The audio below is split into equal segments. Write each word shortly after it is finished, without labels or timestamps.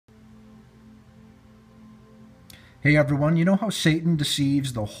Hey everyone, you know how Satan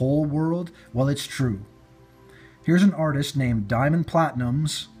deceives the whole world? Well, it's true. Here's an artist named Diamond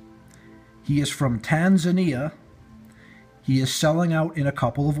Platnumz. He is from Tanzania. He is selling out in a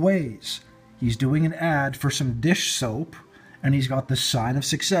couple of ways. He's doing an ad for some dish soap, and he's got the sign of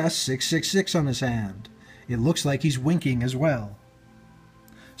success, 666, on his hand. It looks like he's winking as well.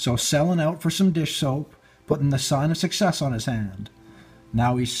 So selling out for some dish soap, putting the sign of success on his hand.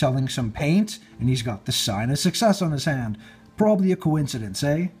 Now he's selling some paint, and he's got the sign of success on his hand. Probably a coincidence,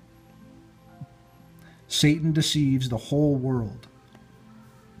 eh? Satan deceives the whole world.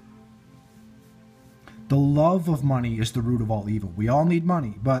 The love of money is the root of all evil. We all need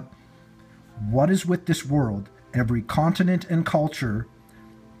money, but what is with this world? Every continent and culture,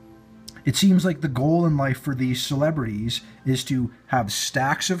 it seems like the goal in life for these celebrities is to have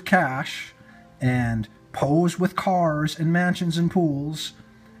stacks of cash and pose with cars and mansions and pools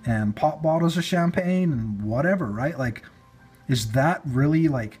and pop bottles of champagne and whatever, right? Like, is that really,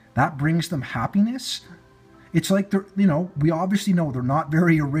 like, that brings them happiness? It's like, they're, we obviously know they're not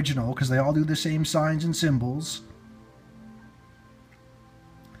very original because they all do the same signs and symbols.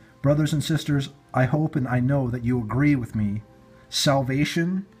 Brothers and sisters, I hope and I know that you agree with me.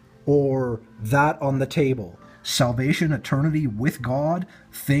 Salvation or that on the table. Salvation, eternity with God,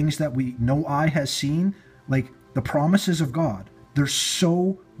 things that no eye has seen, like the promises of God. They're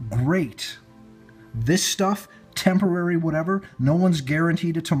so great. This stuff, temporary, whatever, no one's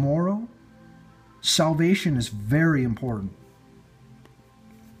guaranteed a tomorrow. Salvation is very important.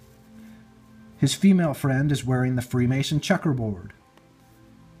 His female friend is wearing the Freemason checkerboard.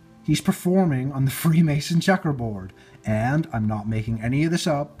 He's performing on the Freemason checkerboard. And I'm not making any of this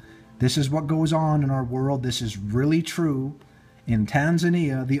up. This is what goes on in our world. This is really true. In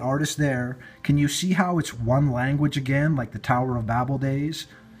Tanzania, the artist there, can you see how it's one language again, like the Tower of Babel days?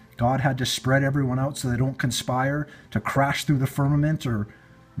 God had to spread everyone out so they don't conspire to crash through the firmament or,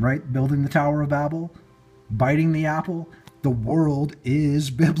 right, building the Tower of Babel, biting the apple. The world is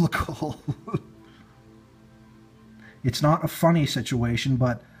biblical. It's not a funny situation,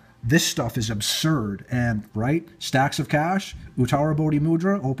 but this stuff is absurd. And, right, stacks of cash, Uttara Bodhi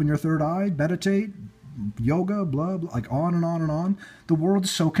Mudra, open your third eye, meditate, yoga, blah, blah, like on and on and on. The world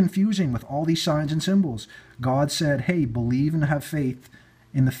is so confusing with all these signs and symbols. God said, hey, believe and have faith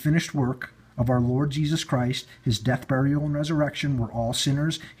in the finished work of our Lord Jesus Christ. His death, burial, and resurrection. We're all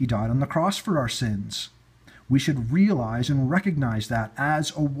sinners. He died on the cross for our sins. We should realize and recognize that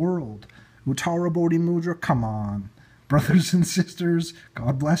as a world. Uttara Bodhi Mudra, come on. Brothers and sisters,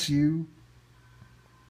 God bless you.